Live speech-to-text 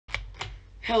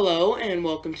Hello and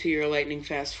welcome to your lightning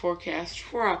fast forecast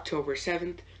for October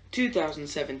 7th,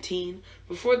 2017.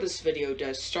 Before this video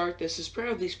does start, this is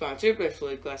proudly sponsored by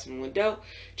Floyd Glass and Window.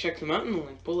 Check them out in the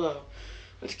link below.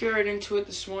 Let's get right into it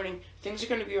this morning. Things are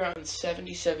going to be around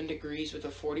 77 degrees with a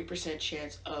 40%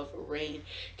 chance of rain.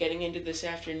 Getting into this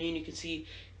afternoon, you can see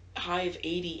high of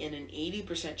 80 and an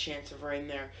 80% chance of rain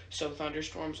there, so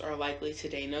thunderstorms are likely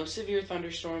today. No severe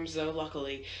thunderstorms though,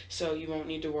 luckily, so you won't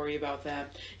need to worry about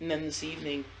that. And then this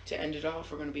evening, to end it off,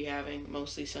 we're going to be having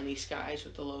mostly sunny skies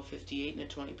with a low 58 and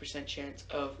a 20% chance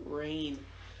of rain.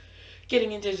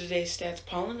 Getting into today's stats,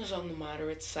 pollen is on the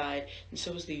moderate side, and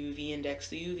so is the UV index.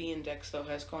 The UV index, though,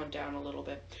 has gone down a little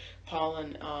bit.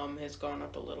 Pollen has gone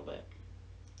up a little bit.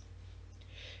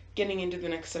 Getting into the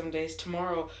next 7 days,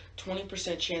 tomorrow,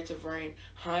 20% chance of rain,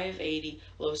 high of 80,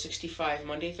 low of 65.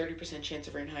 Monday, 30% chance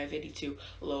of rain, high of 82,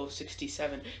 low of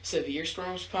 67. Severe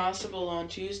storms possible on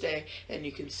Tuesday, and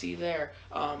you can see there,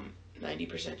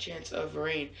 90% chance of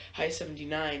rain, high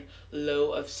 79,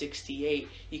 low of 68.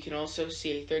 You can also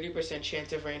see a 30%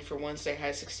 chance of rain for Wednesday,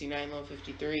 high 69, low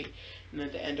 53. And then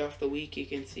to end off the week, you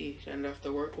can see, to end off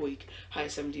the work week, high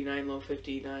 79, low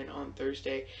 59 on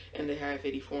Thursday, and a high of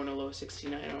 84 and a low of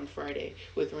 69 on Friday,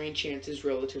 with rain chances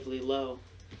relatively low.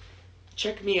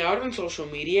 Check me out on social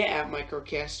media at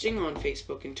Microcasting on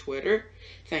Facebook and Twitter.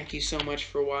 Thank you so much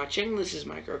for watching. This is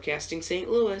Microcasting St.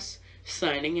 Louis,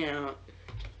 signing out.